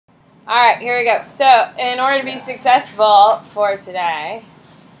All right, here we go. So, in order to be successful for today,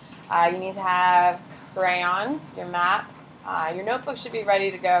 you need to have crayons, your map. Your notebook should be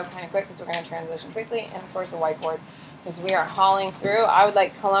ready to go kind of quick because we're going to transition quickly, and of course a whiteboard because we are hauling through. I would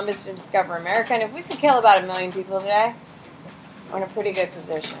like Columbus to discover America, and if we could kill about 1 million people today, we're in a pretty good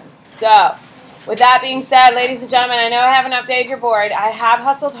position. So, with that being said, ladies and gentlemen, I know I haven't updated your board. I have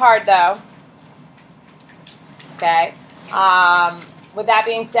hustled hard, though. Okay. With that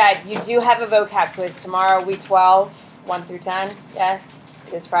being said, you do have a vocab quiz tomorrow, week 12, 1 through 10. Yes?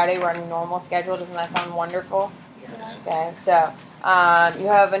 This Friday, we're on a normal schedule. Doesn't that sound wonderful? Yes. Okay, so you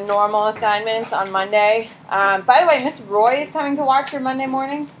have a normal assignments on Monday. By the way, Miss Roy is coming to watch your Monday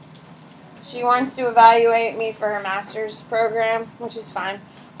morning. She wants to evaluate me for her master's program, which is fine.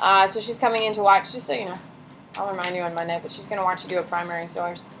 So she's coming in to watch, just so you know. I'll remind you on Monday, but she's going to watch you do a primary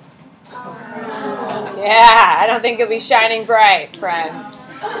source. Yeah, I don't think you'll be shining bright, friends.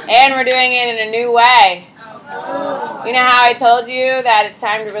 And we're doing it in a new way. You know how I told you that it's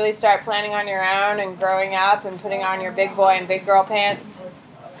time to really start planning on your own and growing up and putting on your big boy and big girl pants?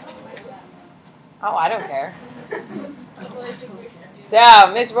 Oh, I don't care.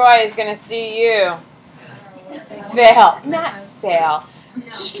 So, Miss Roy is going to see you fail. Not fail.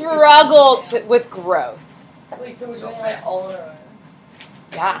 Struggle with growth. Wait, so we're going to fight all around?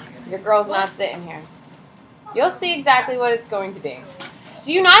 Yeah, your girl's not sitting here. You'll see exactly what it's going to be.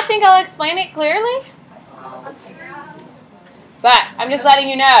 Do you not think I'll explain it clearly? But I'm just letting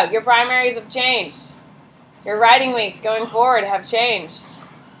you know, your primaries have changed. Your writing weeks going forward have changed.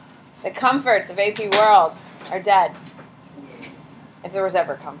 The comforts of AP World are dead. If there was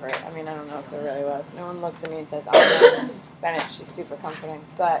ever comfort. I mean, I don't know if there really was. No one looks at me and says, oh, Bennett, she's super comforting.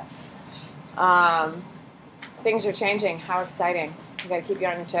 But things are changing. How exciting. We've got to keep you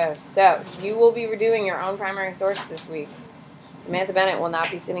on your toes. So, you will be redoing your own primary source this week. Samantha Bennett will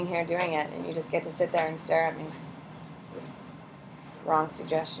not be sitting here doing it, and you just get to sit there and stare at me. Wrong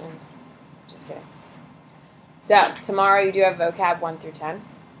suggestions. Just kidding. So, tomorrow you do have vocab 1 through 10.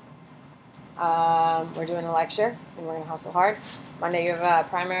 We're doing a lecture, and we're going to hustle hard. Monday you have a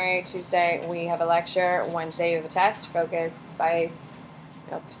primary. Tuesday we have a lecture. Wednesday you have a test. Focus, spice,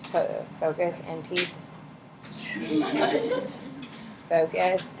 focus, and peace.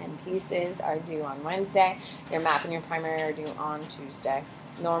 Focus and pieces are due on Wednesday. Your map and your primary are due on Tuesday.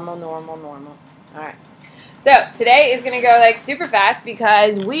 Normal, normal, normal. All right. So today is going to go like super fast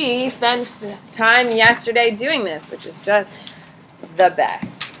because we spent time yesterday doing this, which is just the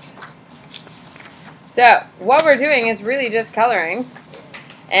best. So what we're doing is really just coloring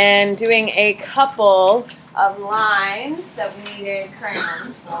and doing a couple of lines that we needed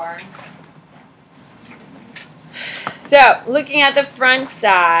crayons for. So, looking at the front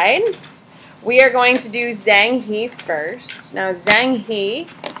side, we are going to do Zhang He first. Now, Zhang He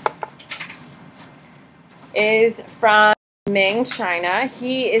is from Ming, China.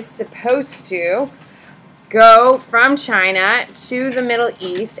 He is supposed to go from China to the Middle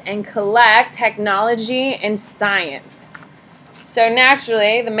East and collect technology and science. So,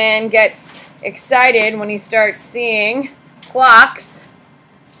 naturally, the man gets excited when he starts seeing clocks,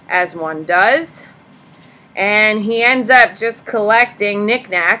 as one does. And he ends up just collecting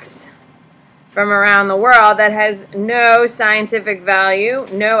knickknacks from around the world that has no scientific value,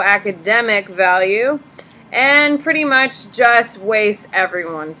 no academic value, and pretty much just wastes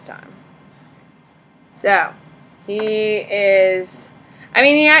everyone's time. So, he is, I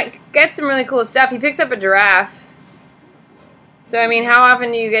mean, he gets some really cool stuff. He picks up a giraffe. So, I mean, how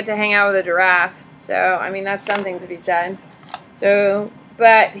often do you get to hang out with a giraffe? So, I mean, that's something to be said. So,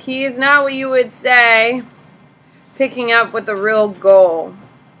 but he is not what you would say picking up with the real goal.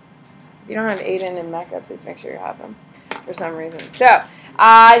 If you don't have Aiden and Mecca, please make sure you have them for some reason. So,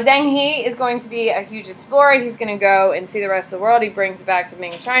 Zhang He is going to be a huge explorer. He's going to go and see the rest of the world. He brings it back to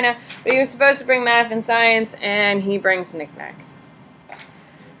Ming, China. But he was supposed to bring math and science, and he brings knickknacks.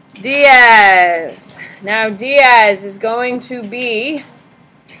 Diaz. Now, Diaz is going to be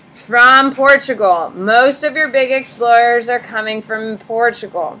from Portugal. Most of your big explorers are coming from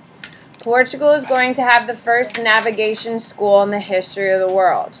Portugal. Portugal is going to have the first navigation school in the history of the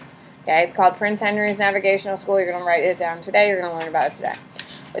world. Okay, it's called Prince Henry's Navigational School. You're going to write it down today. You're going to learn about it today.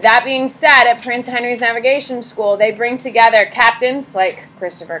 With that being said, at Prince Henry's Navigation School, they bring together captains like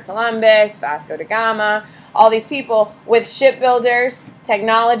Christopher Columbus, Vasco da Gama, all these people with shipbuilders,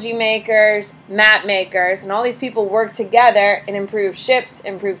 technology makers, map makers, and all these people work together and improve ships,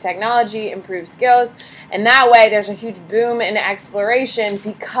 improve technology, improve skills, and that way there's a huge boom in exploration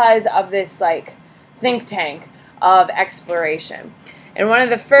because of this like think tank of exploration. And one of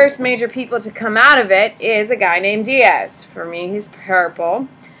the first major people to come out of it is a guy named Diaz. For me, he's purple.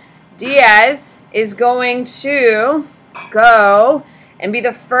 Diaz is going to go and be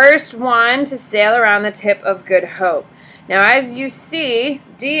the first one to sail around the tip of Good Hope. Now, as you see,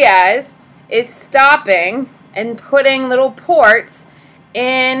 Diaz is stopping and putting little ports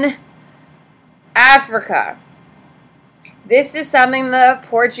in Africa. This is something the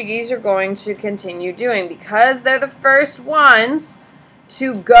Portuguese are going to continue doing because they're the first ones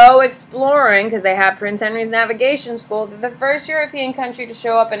to go exploring, because they have Prince Henry's Navigation School. They're the first European country to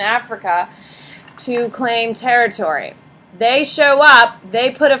show up in Africa to claim territory. They show up, they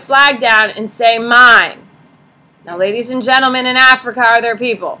put a flag down and say, mine. Now, ladies and gentlemen, in Africa, are there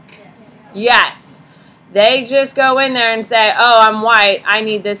people? Yes. They just go in there and say, oh, I'm white, I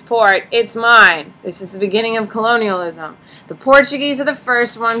need this port, it's mine. This is the beginning of colonialism. The Portuguese are the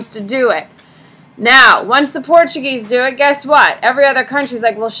first ones to do it. Now, once the Portuguese do it, guess what? Every other country's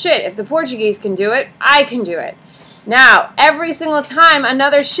like, well, shit, if the Portuguese can do it, I can do it. Now, every single time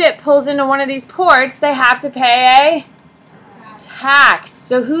another ship pulls into one of these ports, they have to pay a tax.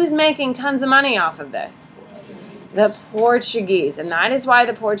 So who's making tons of money off of this? The Portuguese. And that is why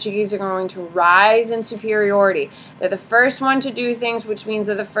the Portuguese are going to rise in superiority. They're the first one to do things, which means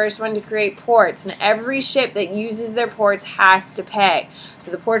they're the first one to create ports. And every ship that uses their ports has to pay.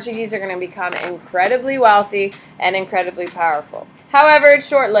 So the Portuguese are going to become incredibly wealthy and incredibly powerful. However, it's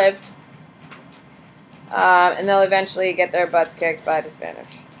short-lived. And they'll eventually get their butts kicked by the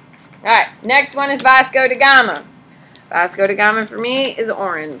Spanish. Alright, next one is Vasco da Gama. Vasco da Gama for me is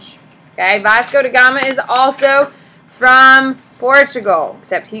orange. Okay, Vasco da Gama is also from Portugal,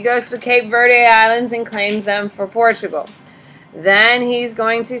 except he goes to Cape Verde Islands and claims them for Portugal. Then he's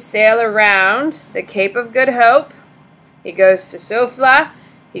going to sail around the Cape of Good Hope. He goes to Sofala,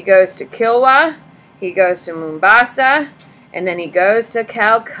 he goes to Kilwa, he goes to Mombasa, and then he goes to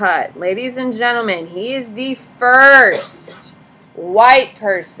Calcutta. Ladies and gentlemen, he is the first white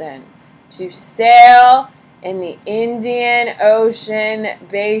person to sail in the Indian Ocean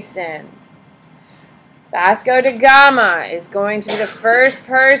Basin. Vasco da Gama is going to be the first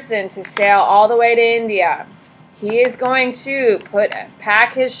person to sail all the way to India. He is going to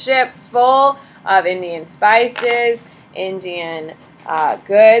pack his ship full of Indian spices, Indian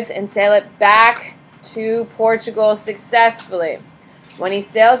goods, and sail it back to Portugal successfully. When he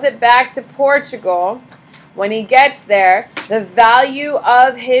sails it back to Portugal, when he gets there, the value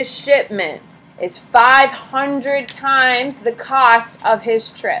of his shipment is 500 times the cost of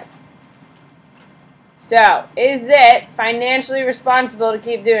his trip. So, is it financially responsible to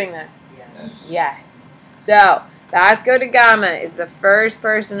keep doing this? Yes. Yes. So, Vasco da Gama is the first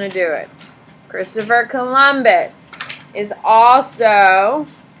person to do it. Christopher Columbus is also...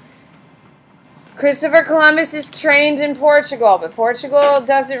 Christopher Columbus is trained in Portugal, but Portugal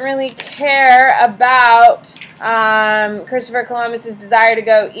doesn't really care about Christopher Columbus's desire to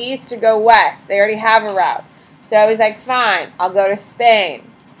go east or go west. They already have a route. So he's like, fine, I'll go to Spain.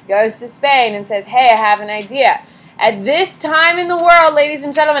 Goes to Spain and says, hey, I have an idea. At this time in the world, ladies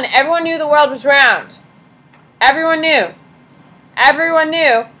and gentlemen, everyone knew the world was round. Everyone knew. Everyone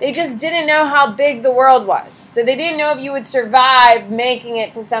knew. They just didn't know how big the world was. So they didn't know if you would survive making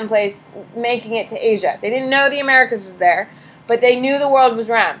it to someplace, making it to Asia. They didn't know the Americas was there, but they knew the world was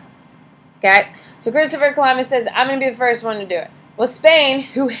round. Okay? So Christopher Columbus says, I'm going to be the first one to do it. Well, Spain,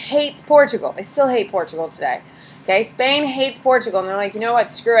 who hates Portugal, they still hate Portugal today. Okay? Spain hates Portugal, and they're like, you know what?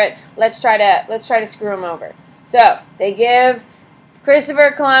 Screw it. Let's try to screw them over. So they give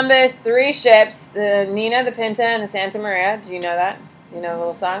Christopher Columbus 3 ships, the Nina, the Pinta, and the Santa Maria. Do you know that? You know the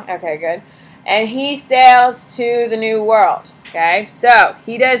little song? Okay, good. And he sails to the New World. Okay, so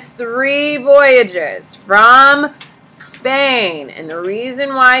he does 3 voyages from Spain. And the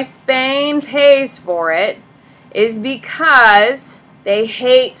reason why Spain pays for it is because they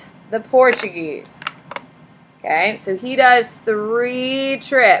hate the Portuguese. Okay, so he does 3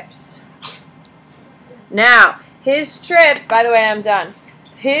 trips. Now, his trips, by the way, I'm done.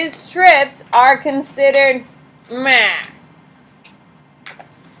 His trips are considered meh.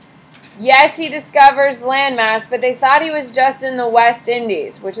 Yes, he discovers landmass, but they thought he was just in the West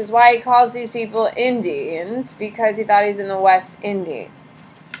Indies, which is why he calls these people Indians, because he thought he was in the West Indies.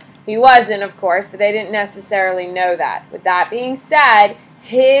 He wasn't, of course, but they didn't necessarily know that. With that being said,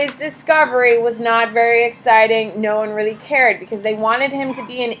 his discovery was not very exciting. No one really cared because they wanted him to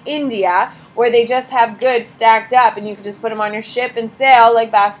be in India, where they just have goods stacked up and you can just put them on your ship and sail like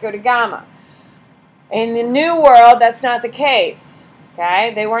Vasco da Gama. In the New World, that's not the case.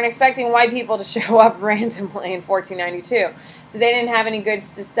 Okay? They weren't expecting white people to show up randomly in 1492. So they didn't have any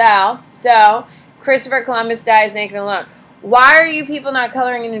goods to sell. So Christopher Columbus dies naked and alone. Why are you people not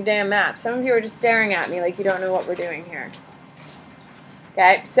coloring in your damn map? Some of you are just staring at me like you don't know what we're doing here. Okay,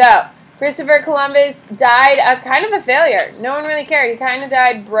 Okay, so Christopher Columbus died kind of a failure. No one really cared. He kind of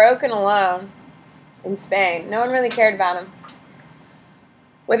died broke and alone in Spain. No one really cared about him.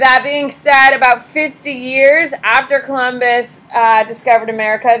 With that being said, about 50 years after Columbus discovered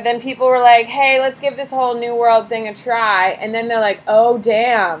America, then people were like, hey, let's give this whole New World thing a try. And then they're like, oh,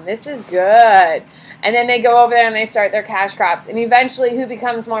 damn, this is good. And then they go over there and they start their cash crops. And eventually, who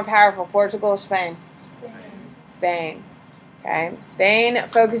becomes more powerful, Portugal or Spain? Spain. Okay. Spain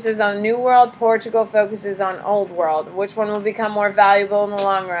focuses on New World. Portugal focuses on Old World. Which one will become more valuable in the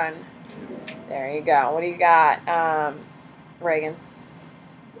long run? There you go. What do you got, Reagan?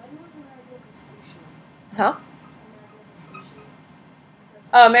 Huh?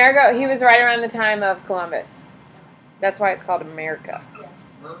 Oh, America, he was right around the time of Columbus. That's why it's called America.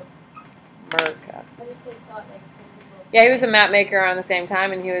 America. Yeah, he was a map maker around the same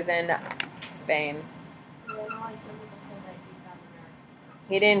time, and he was in Spain.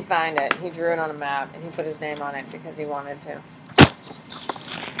 He didn't find it. He drew it on a map, and he put his name on it because he wanted to.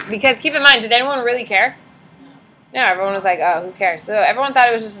 Because, keep in mind, did anyone really care? No, everyone was like, oh, who cares? So everyone thought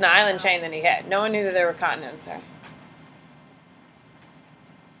it was just an island chain that he hit. No one knew that there were continents there.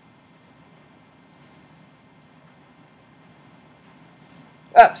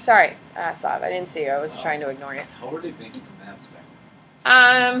 Oh, sorry, Slav. I didn't see you. I was trying to ignore you. How were they making the maps back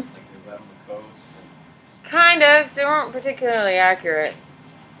then? Like they went on the coast? Kind of. They weren't particularly accurate.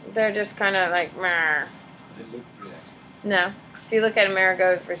 They're just kind of like, meh. They look pretty accurate. No. If you look at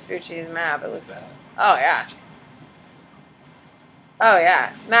Amerigo Vespucci's map, it looks... bad. Oh, yeah. Oh,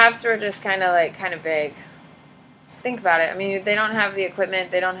 yeah. Maps were just kind of vague. Think about it. I mean, they don't have the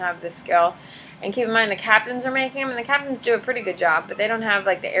equipment. They don't have the skill. And keep in mind, the captains are making them, and the captains do a pretty good job, but they don't have,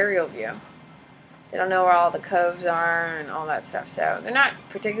 like, the aerial view. They don't know where all the coves are and all that stuff. So they're not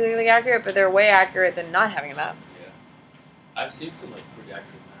particularly accurate, but they're way accurate than not having a map. Yeah. I've seen some, like, pretty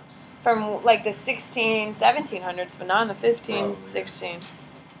accurate maps. From, like, the 1700s, but not in the 15, 16.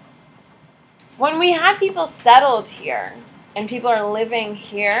 When we have people settled here, and people are living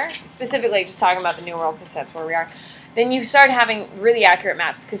here, specifically just talking about the New World because that's where we are, then you start having really accurate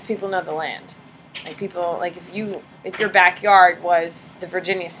maps because people know the land. Like people, like if your backyard was the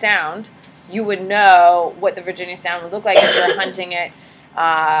Virginia Sound, you would know what the Virginia Sound would look like if you were hunting it,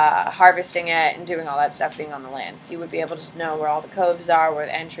 harvesting it, and doing all that stuff being on the land. So you would be able to know where all the coves are, where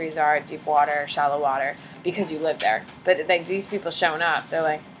the entries are, deep water, shallow water, because you live there. But like these people showing up, they're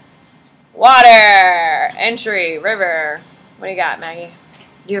like, water, entry, river. What do you got, Maggie?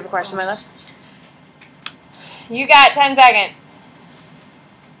 Do you have a question, my love? You got 10 seconds.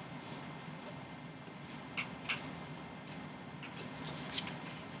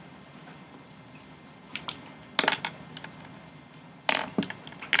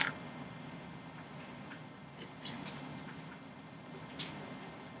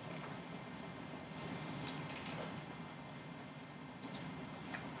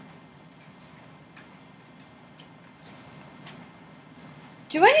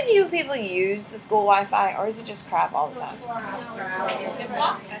 Do any of you people use the school Wi-Fi, or is it just crap all the time? It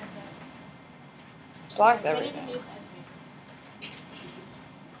blocks everything. Blocks everything.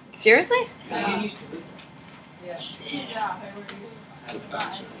 Seriously? Yeah.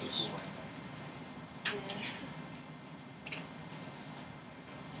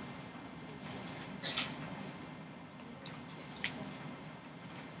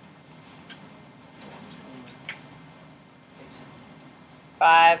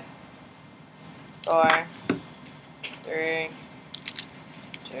 Five, 4, 3,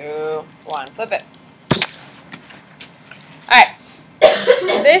 2, 1. Flip it. Alright.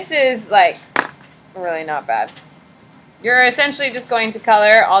 This is, like, really not bad. You're essentially just going to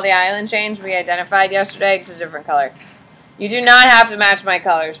color all the island chains we identified yesterday to a different color. You do not have to match my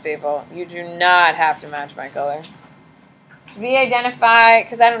colors, people. You do not have to match my color. We identify,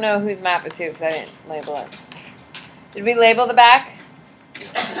 because I don't know whose map is who, because I didn't label it. Did we label the back?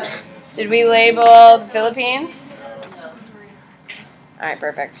 Did we label the Philippines? Alright,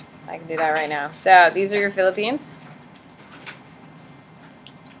 perfect. I can do that right now. So, these are your Philippines.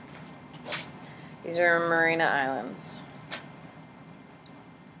 These are Marina Islands.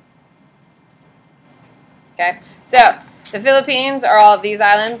 Okay, so the Philippines are all of these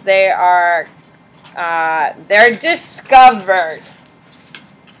islands. They are, they're discovered.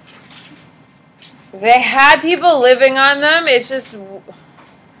 They had people living on them. It's just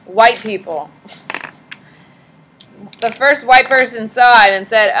white people. The first white person saw it and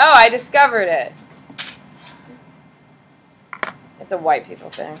said, "Oh, I discovered it." It's a white people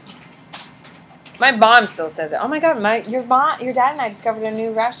thing. My mom still says it. Oh my God, your dad and I discovered a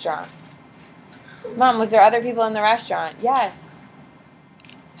new restaurant. Mom, was there other people in the restaurant? Yes.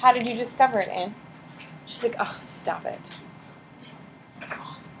 How did you discover it, Anne? She's like, oh, stop it.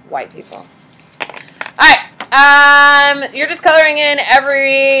 White people. All right. You're just coloring in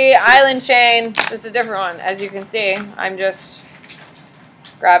every island chain, just a different one. As you can see, I'm just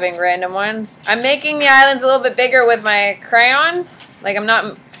grabbing random ones. I'm making the islands a little bit bigger with my crayons. Like, I'm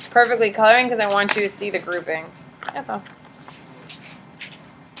not perfectly coloring because I want you to see the groupings. That's all.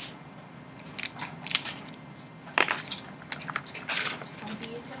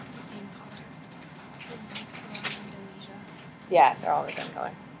 Yeah, they're all the same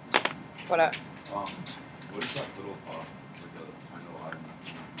color. What up? What is that little like a tiny little item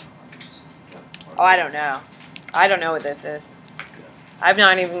that's Oh, I don't know. I don't know what this is. Yeah. I'm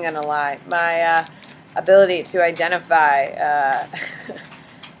not even going to lie. My ability to identify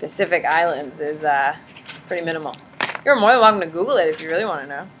Pacific Islands is pretty minimal. You're more than welcome to Google it if you really want to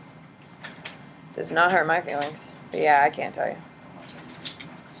know. Does not hurt my feelings. But yeah, I can't tell you.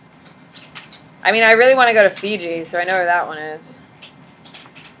 I mean, I really want to go to Fiji, so I know where that one is.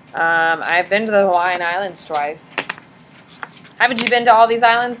 I've been to the Hawaiian Islands twice. Haven't you been to all these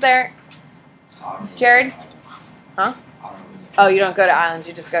islands there, Jared? Huh? Oh, you don't go to islands,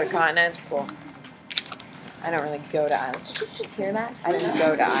 you just go to continents? Cool. I don't really go to islands. Did you just hear that? I didn't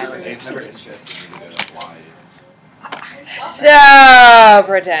go to islands. It's never interested me to go to Hawaii. So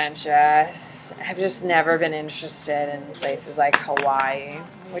pretentious. I've just never been interested in places like Hawaii,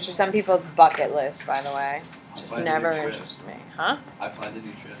 which are some people's bucket list, by the way. Just never interested me. Huh? I planned a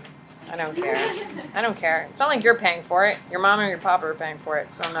new trip. I don't care. I don't care. It's not like you're paying for it. Your mom or your papa are paying for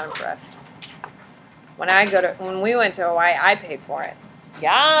it, so I'm not impressed. When we went to Hawaii, I paid for it.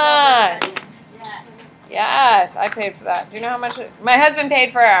 Yes. Yes, I paid for that. Do you know how much? My husband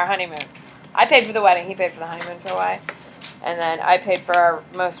paid for our honeymoon. I paid for the wedding. He paid for the honeymoon to Hawaii. And then I paid for our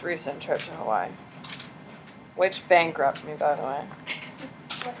most recent trip to Hawaii. Which bankrupted me, by the way.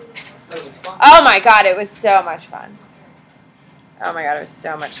 Oh my God, it was so much fun. Oh my God, it was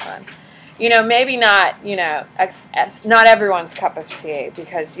so much fun. You know, maybe not, you know, not everyone's cup of tea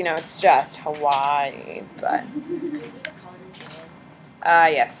because, you know, it's just Hawaii. But,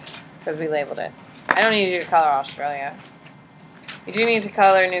 yes, because we labeled it. I don't need you to color Australia. You do need to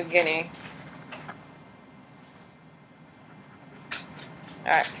color New Guinea.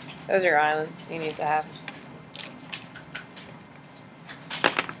 Alright, those are your islands you need to have.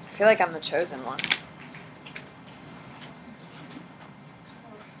 I feel like I'm the chosen one.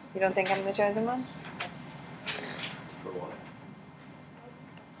 You don't think I'm the chosen one? For what?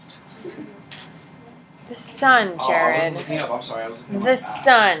 The sun, Oh, I Jared. wasn't looking up. I'm sorry. I was looking up. The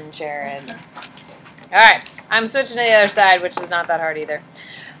sun, Jared. Alright, I'm switching to the other side, which is not that hard either.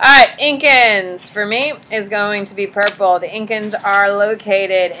 Alright, Incans for me is going to be purple. The Incans are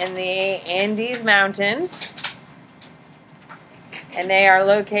located in the Andes Mountains. And they are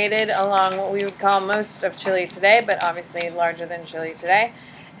located along what we would call most of Chile today, but obviously larger than Chile today.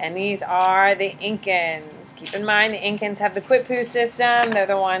 And these are the Incans. Keep in mind, the Incans have the Quipu system. They're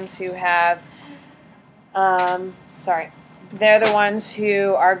the ones who have, they're the ones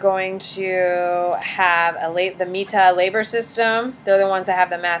who are going to have the Mita labor system. They're the ones that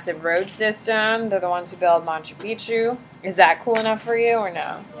have the massive road system. They're the ones who build Machu Picchu. Is that cool enough for you or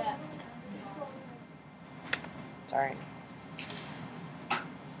no? Yes. Sorry.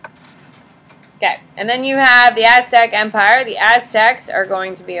 Okay, and then you have the Aztec Empire. The Aztecs are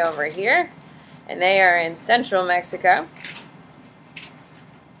going to be over here, and they are in central Mexico.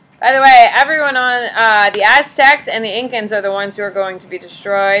 By the way, everyone on the Aztecs and the Incans are the ones who are going to be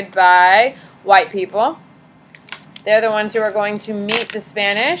destroyed by white people. They're the ones who are going to meet the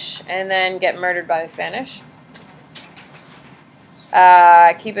Spanish and then get murdered by the Spanish.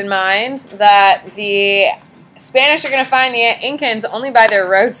 Keep in mind that the Spanish are going to find the Incans only by their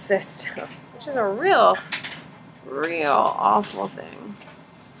road system, which is a real awful thing.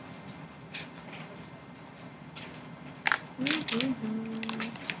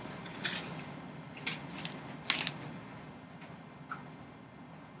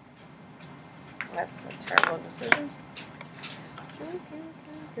 That's a terrible decision.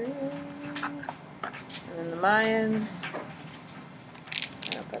 And then the Mayans.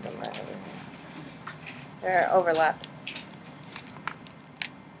 I'll put them right over here. They're overlapped.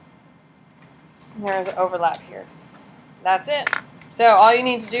 There's an overlap here. That's it. So all you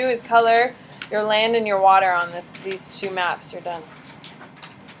need to do is color your land and your water on these two maps. You're done.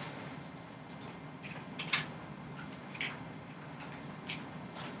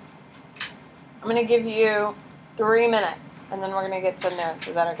 I'm going to give you 3 minutes, and then we're going to get some notes.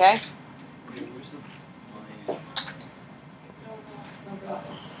 Is that okay?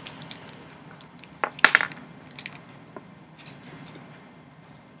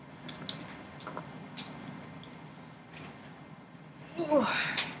 Ooh.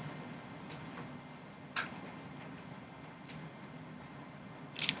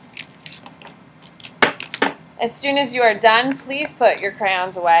 As soon as you are done, please put your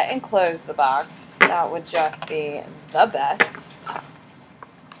crayons away and close the box. That would just be the best.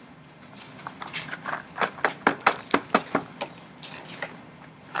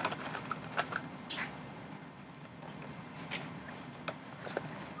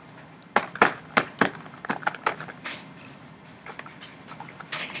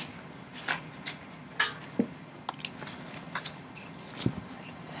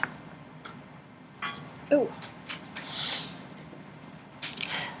 Nice. Ooh.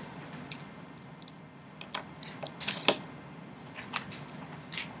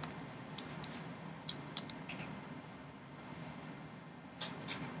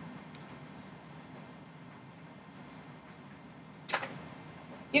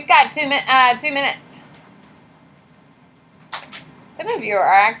 You've got 2 minutes. Some of you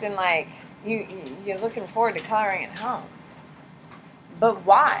are acting like you're looking forward to coloring at home. But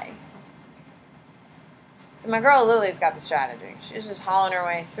why? So my girl Lily's got the strategy. She's just hauling her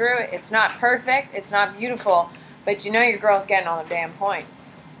way through it. It's not perfect. It's not beautiful. But you know your girl's getting all the damn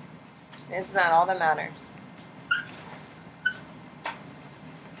points. Isn't that all that matters?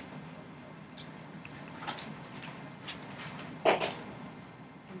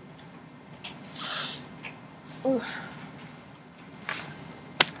 Ooh.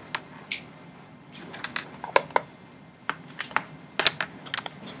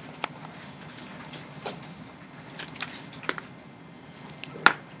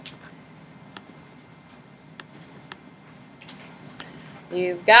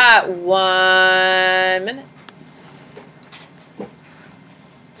 You've got 1 minute.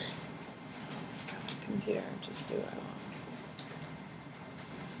 Computer, just do what I want.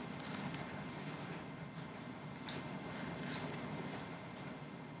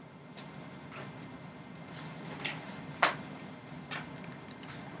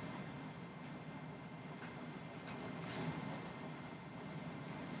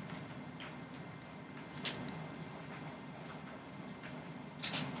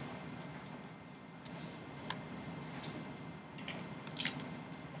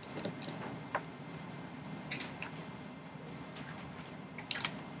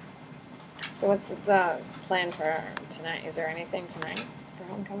 So what's the plan for tonight? Is there anything tonight for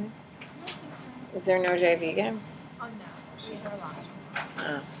homecoming? I don't think so. Is there no JV game? Oh no, she's our last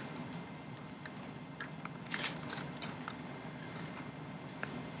one. Oh.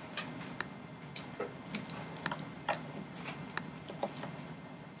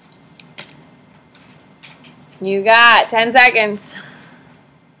 You got 10 seconds.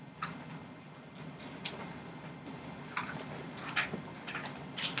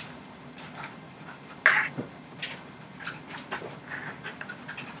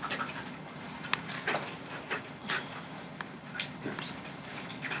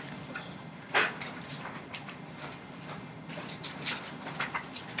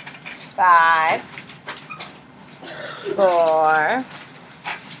 Five, 4,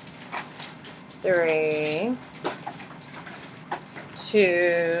 3,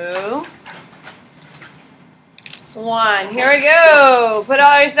 2, 1. Here we go. Put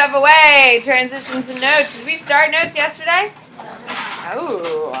all your stuff away. Transition to notes. Did we start notes yesterday?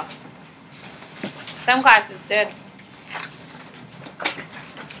 Oh. Some classes did.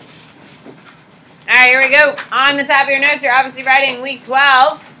 All right, here we go. On the top of your notes, you're obviously writing week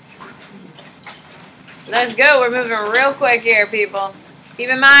 12. Let's go. We're moving real quick here, people. Keep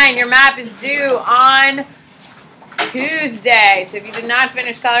in mind, your map is due on Tuesday. So if you did not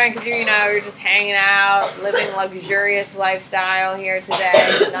finish coloring because you're just hanging out, living luxurious lifestyle here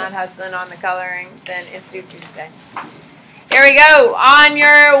today, not hustling on the coloring, then it's due Tuesday. Here we go. On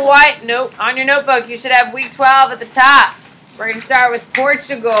your on your notebook, you should have week 12 at the top. We're going to start with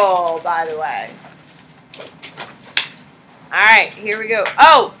Portugal, by the way. All right, here we go.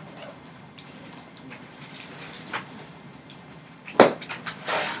 Oh!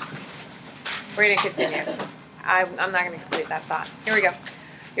 We're going to continue. I'm not going to complete that thought. Here we go.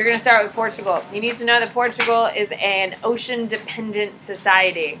 You're going to start with Portugal. You need to know that Portugal is an ocean-dependent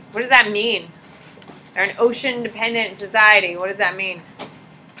society. What does that mean? They're an ocean-dependent society. What does that mean?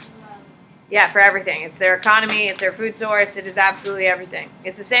 Yeah, for everything. It's their economy. It's their food source. It is absolutely everything.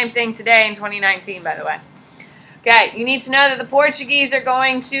 It's the same thing today in 2019, by the way. Okay, you need to know that the Portuguese are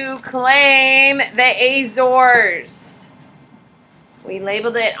going to claim the Azores. We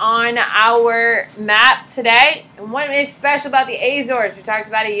labeled it on our map today. And what is special about the Azores? We talked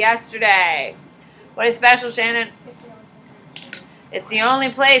about it yesterday. What is special, Shannon? It's the only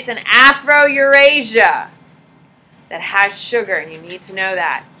place in Afro-Eurasia that has sugar, and you need to know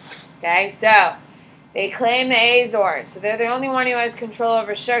that. Okay, so they claim the Azores, so they're the only one who has control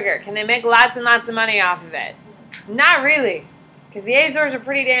over sugar. Can they make lots and lots of money off of it? Not really, because the Azores are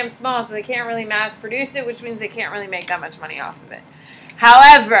pretty damn small, so they can't really mass produce it, which means they can't really make that much money off of it.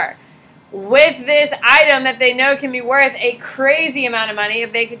 However, with this item that they know can be worth a crazy amount of money,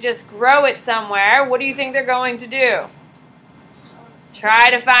 if they could just grow it somewhere, what do you think they're going to do? Try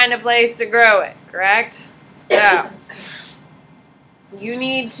to find a place to grow it, correct? So, you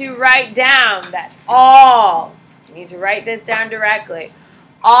need to write down that you need to write this down directly,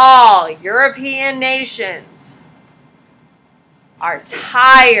 all European nations are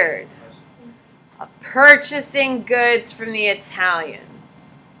tired of purchasing goods from the Italians.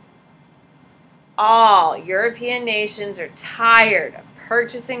 All European nations are tired of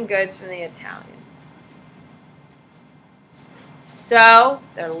purchasing goods from the Italians. So,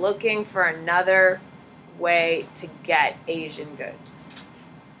 they're looking for another way to get Asian goods.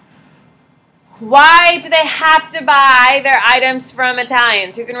 Why do they have to buy their items from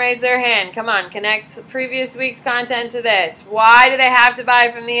Italians? Who can raise their hand? Come on, connect previous week's content to this. Why do they have to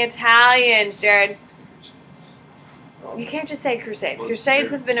buy from the Italians, Jared? You can't just say Crusades. Well,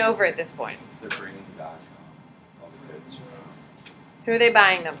 Crusades have been over at this point. They're bringing back all the goods from Who are they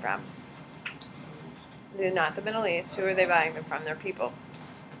buying them from? They're not the Middle East. Who are they buying them from? They're people.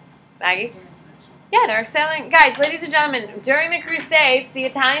 Maggie? Yeah, they're selling. Guys, ladies and gentlemen, during the Crusades, the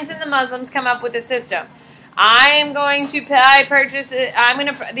Italians and the Muslims come up with a system. I'm going to purchase it.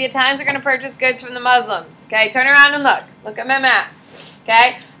 The Italians are going to purchase goods from the Muslims. Okay, turn around and look. Look at my map.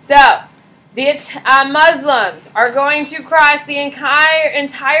 Okay, so the Muslims are going to cross the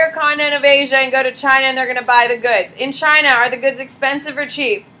entire continent of Asia and go to China, and they're going to buy the goods. In China, are the goods expensive or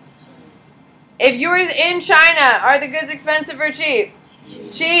cheap? If you're in China, are the goods expensive or cheap?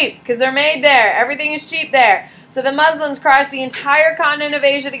 Cheap, because they're made there. Everything is cheap there. So the Muslims cross the entire continent of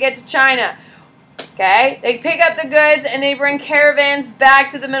Asia to get to China. Okay? They pick up the goods and they bring caravans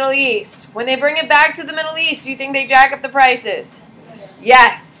back to the Middle East. When they bring it back to the Middle East, do you think they jack up the prices?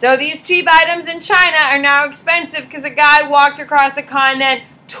 Yes. So these cheap items in China are now expensive because a guy walked across the continent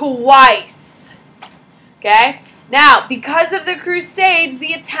twice. Okay? Now, because of the Crusades,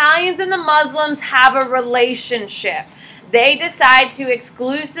 the Italians and the Muslims have a relationship. They decide to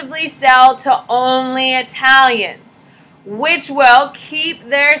exclusively sell to only Italians, which will keep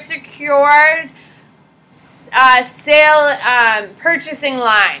their secured purchasing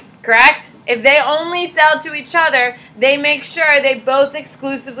line, correct? If they only sell to each other, they make sure they both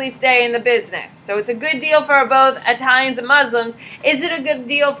exclusively stay in the business. So it's a good deal for both Italians and Muslims. Is it a good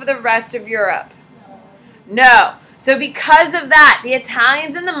deal for the rest of Europe? No. So because of that, the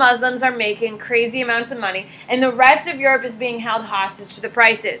Italians and the Muslims are making crazy amounts of money, and the rest of Europe is being held hostage to the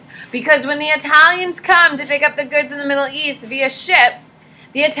prices. Because when the Italians come to pick up the goods in the Middle East via ship,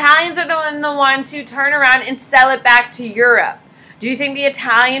 the Italians are the ones who turn around and sell it back to Europe. Do you think the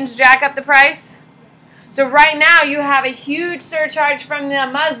Italians jack up the price? So right now you have a huge surcharge from the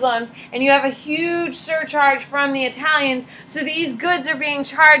Muslims and you have a huge surcharge from the Italians. So these goods are being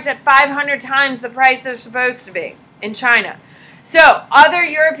charged at 500 times the price they're supposed to be in China. So other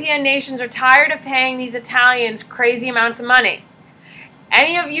European nations are tired of paying these Italians crazy amounts of money.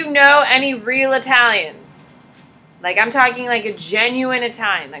 Any of you know any real Italians? Like I'm talking like a genuine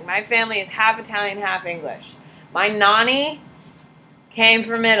Italian. Like my family is half Italian, half English. My nanny came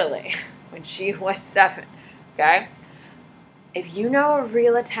from Italy when she was 7, okay? If you know a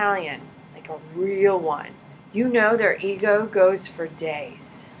real Italian, like a real one, you know their ego goes for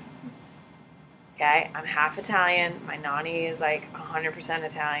days, okay? I'm half Italian. My nanny is like 100%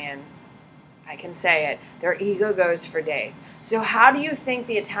 Italian. I can say it. Their ego goes for days. So how do you think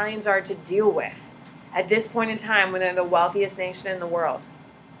the Italians are to deal with at this point in time when they're the wealthiest nation in the world?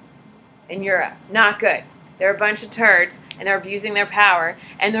 In Europe. Not good. They're a bunch of turds, and they're abusing their power,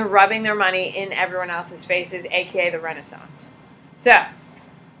 and they're rubbing their money in everyone else's faces, a.k.a. the Renaissance. So,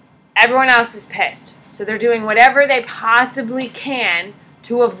 everyone else is pissed. So they're doing whatever they possibly can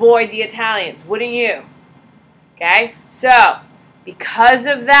to avoid the Italians. Wouldn't you? Okay? So, because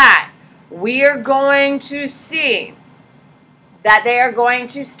of that, we are going to see that they are going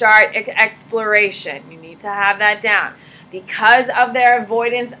to start exploration. You need to have that down. Because of their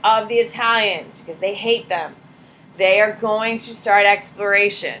avoidance of the Italians, because they hate them, they are going to start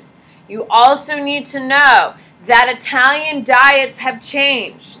exploration. You also need to know that Italian diets have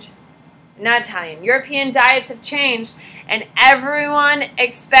changed. Not Italian, European diets have changed, and everyone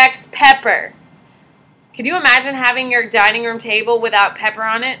expects pepper. Could you imagine having your dining room table without pepper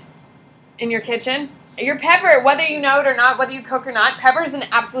on it in your kitchen? Your pepper, whether you know it or not, whether you cook or not, pepper is in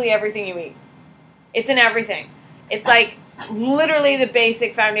absolutely everything you eat. It's in everything. It's like literally the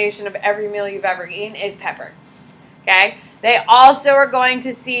basic foundation of every meal you've ever eaten is pepper. Okay? They also are going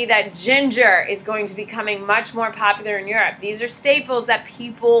to see that ginger is going to be becoming much more popular in Europe. These are staples that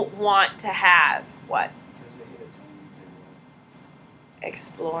people want to have. What? Because they hate Italians, they will.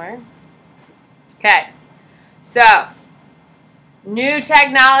 Explore. Okay. So, new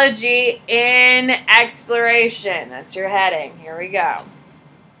technology in exploration. That's your heading. Here we go.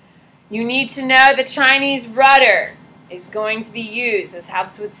 You need to know the Chinese rudder is going to be used. This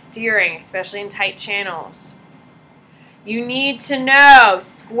helps with steering, especially in tight channels. You need to know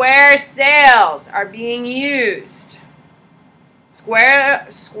square sails are being used. Square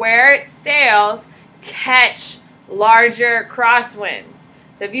sails catch larger crosswinds.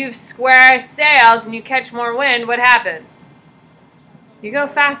 So if you have square sails and you catch more wind, what happens? You go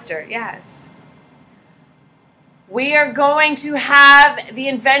faster, yes. We are going to have the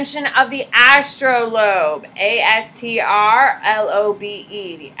invention of the astrolabe. A-S-T-R-L-O-B-E,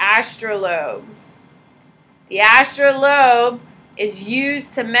 the astrolabe. The astrolabe is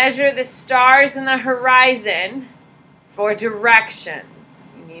used to measure the stars in the horizon for directions.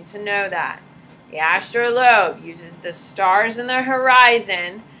 You need to know that. The astrolabe uses the stars in the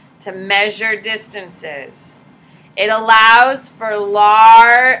horizon to measure distances. It allows for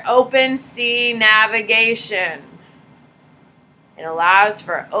open sea navigation. It allows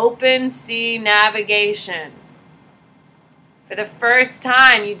for open sea navigation. For the first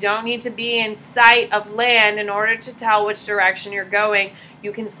time, you don't need to be in sight of land in order to tell which direction you're going.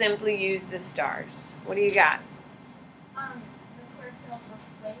 You can simply use the stars. What do you got? The square sails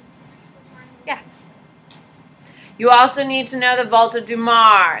of place. Yeah. You also need to know the Volta du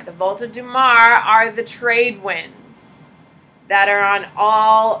Mar. The Volta du Mar are the trade winds that are on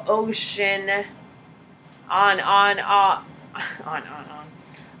all ocean, on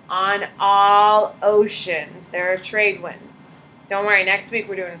all oceans. There are trade winds. Don't worry, next week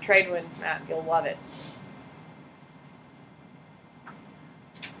we're doing a trade winds map. You'll love it.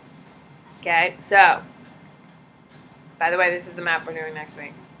 Okay, so, by the way, this is the map we're doing next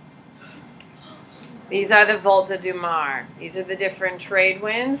week. These are the Volta du Mar. These are the different trade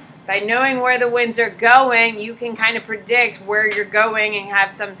winds. By knowing where the winds are going, you can kind of predict where you're going and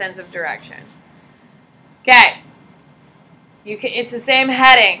have some sense of direction. Okay. It's the same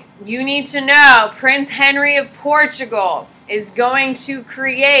heading. You need to know Prince Henry of Portugal is going to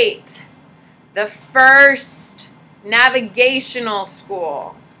create the first navigational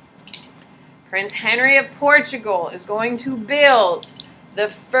school. Prince Henry of Portugal is going to build the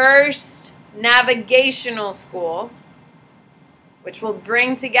first navigational school, which will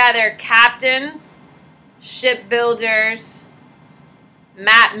bring together captains, shipbuilders,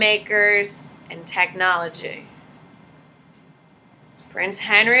 map makers, and technology. Prince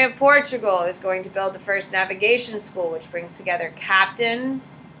Henry of Portugal is going to build the first navigation school, which brings together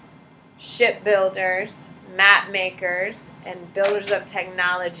captains, shipbuilders, map makers, and builders of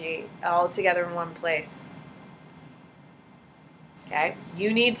technology all together in one place. Okay?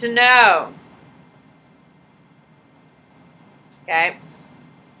 You need to know. Okay?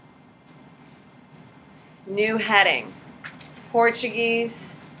 New heading.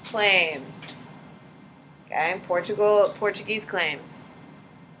 Portuguese claims. Okay, Portuguese claims.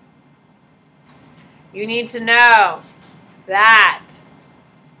 You need to know that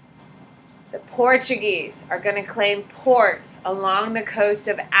the Portuguese are going to claim ports along the coast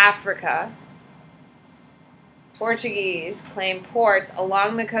of Africa. Portuguese claim ports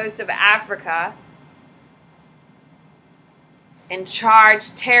along the coast of Africa and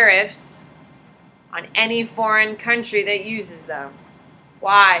charge tariffs on any foreign country that uses them.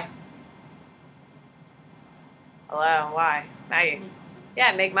 Why? Hello, why? Maggie.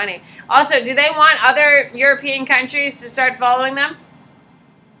 Yeah, make money. Also, do they want other European countries to start following them?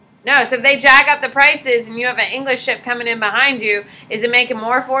 No, so if they jack up the prices and you have an English ship coming in behind you, is it making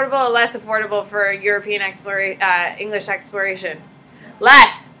more affordable or less affordable for European English exploration?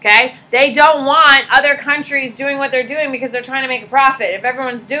 Less, okay? They don't want other countries doing what they're doing because they're trying to make a profit. If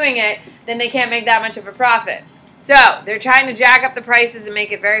everyone's doing it, then they can't make that much of a profit. So, they're trying to jack up the prices and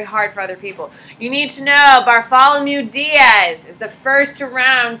make it very hard for other people. You need to know Bartholomew Diaz is the first to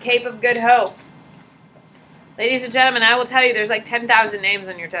round Cape of Good Hope. Ladies and gentlemen, I will tell you there's like 10,000 names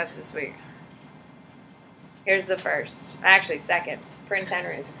on your test this week. Here's the first. Actually, second. Prince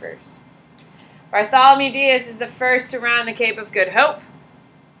Henry is the first. Bartholomew Diaz is the first to round the Cape of Good Hope.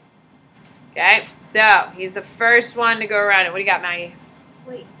 Okay, so he's the first one to go around it. What do you got, Maggie?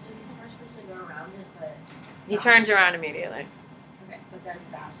 Wait, so he's the first person to go around it, but... He turns around immediately. Okay, but then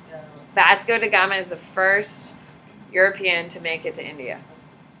Vasco... Vasco da Gama is the first European to make it to India.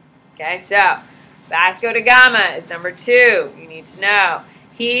 Okay, so Vasco da Gama is number 2. You need to know.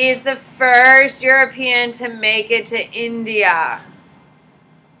 He is the first European to make it to India.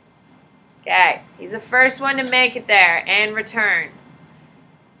 Okay, he's the first one to make it there and return.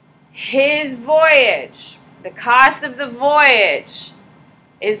 His voyage, the cost of the voyage,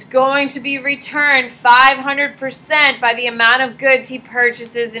 is going to be returned 500% by the amount of goods he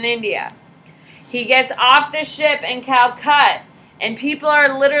purchases in India. He gets off the ship in Calcutta, and people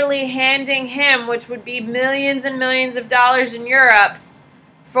are literally handing him, which would be millions and millions of dollars in Europe,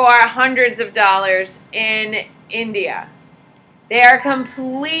 for hundreds of dollars in India. They are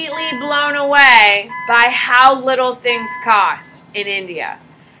completely blown away by how little things cost in India.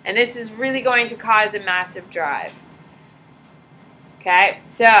 And this is really going to cause a massive drive. Okay,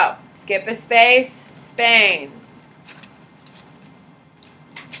 so skip a space, Spain.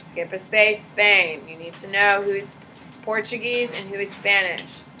 Skip a space, Spain. You need to know who is Portuguese and who is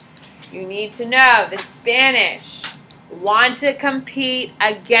Spanish. You need to know the Spanish want to compete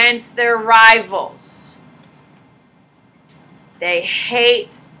against their rivals. They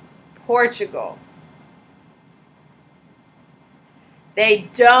hate Portugal. They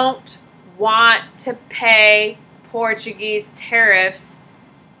don't want to pay Portuguese tariffs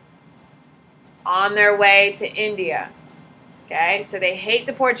on their way to India. Okay, so they hate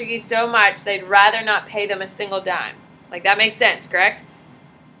the Portuguese so much they'd rather not pay them a single dime. Like, that makes sense, correct?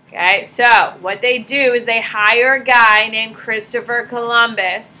 Okay, so what they do is they hire a guy named Christopher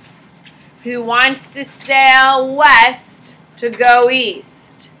Columbus who wants to sail west to go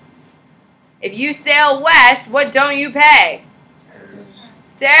east. If you sail west, what don't you pay?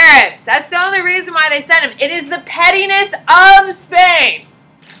 Tariffs. That's the only reason why they sent him. It is the pettiness of Spain,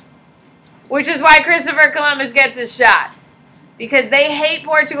 which is why Christopher Columbus gets his shot. Because they hate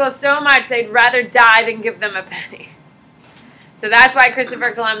Portugal so much, they'd rather die than give them a penny. So that's why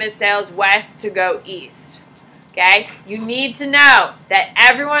Christopher Columbus sails west to go east. Okay? You need to know that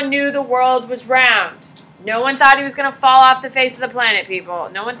everyone knew the world was round. No one thought he was going to fall off the face of the planet, people.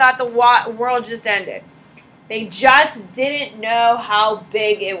 No one thought the world just ended. They just didn't know how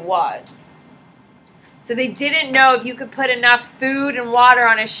big it was. So they didn't know if you could put enough food and water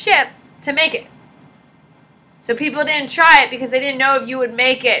on a ship to make it. So people didn't try it because they didn't know if you would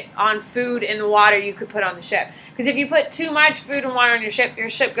make it on food and water you could put on the ship. Because if you put too much food and water on your ship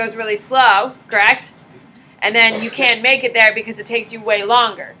goes really slow, correct? And then you can't make it there because it takes you way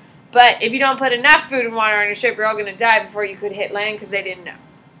longer. But if you don't put enough food and water on your ship, you're all going to die before you could hit land because they didn't know.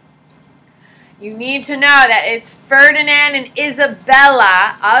 You need to know that it's Ferdinand and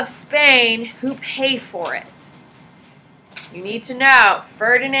Isabella of Spain who pay for it. You need to know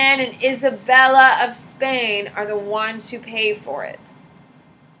Ferdinand and Isabella of Spain are the ones who pay for it.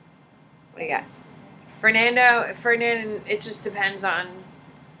 What do you got? Ferdinand, it just depends on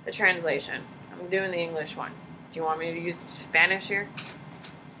the translation. I'm doing the English one. Do you want me to use Spanish here?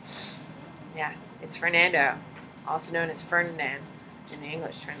 Yeah, it's Fernando, also known as Ferdinand in the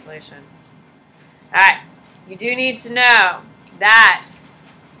English translation. Alright, you do need to know that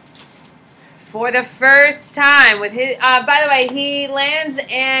for the first time with his, by the way, he lands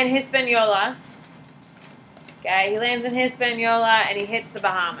in Hispaniola. Okay, he lands in Hispaniola and he hits the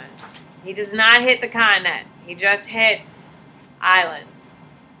Bahamas. He does not hit the continent. He just hits islands.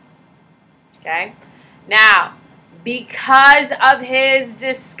 Okay, now, because of his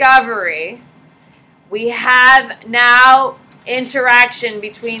discovery, we have now interaction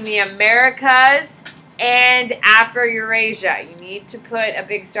between the Americas and Afro-Eurasia. You need to put a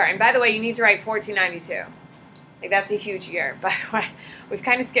big star. And by the way, you need to write 1492. Like, that's a huge year. By the way, we've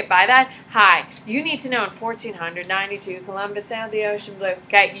kind of skipped by that. Hi, you need to know in 1492, Columbus sailed the ocean blue.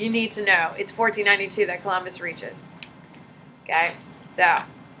 Okay, you need to know. It's 1492 that Columbus reaches. Okay, so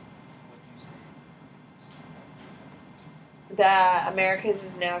the Americas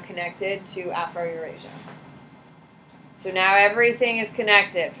is now connected to Afro-Eurasia. So now everything is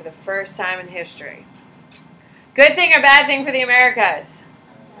connected for the first time in history. Good thing or bad thing for the Americas?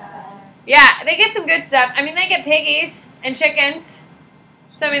 Yeah, they get some good stuff. I mean, they get piggies and chickens.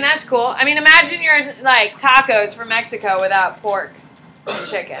 So, I mean, that's cool. I mean, imagine your, like, tacos from Mexico without pork and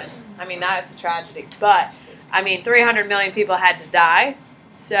chicken. I mean, that's a tragedy. But, I mean, 300 million people had to die.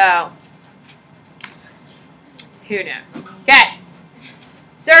 So, who knows? Okay.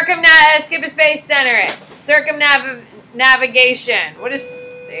 Skip a space, center it. Circumnavigation. What is,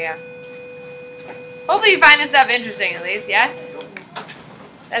 see ya. Hopefully you find this stuff interesting at least, yes?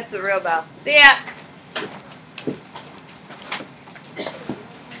 That's the real bell. See ya.